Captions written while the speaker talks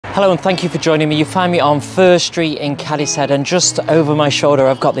Hello and thank you for joining me. You find me on First Street in Cadishead, and just over my shoulder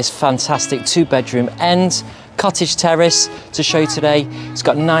I've got this fantastic 2-bedroom end cottage terrace to show you today. It's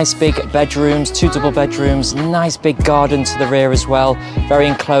got nice big bedrooms, 2 double bedrooms, nice big garden to the rear as well, very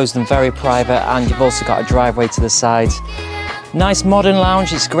enclosed and very private, and you've also got a driveway to the side. Nice modern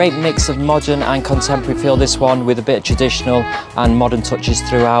lounge. It's a great mix of modern and contemporary feel, this one, with a bit of traditional and modern touches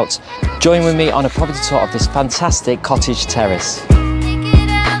throughout. Join with me on a property tour of this fantastic cottage terrace.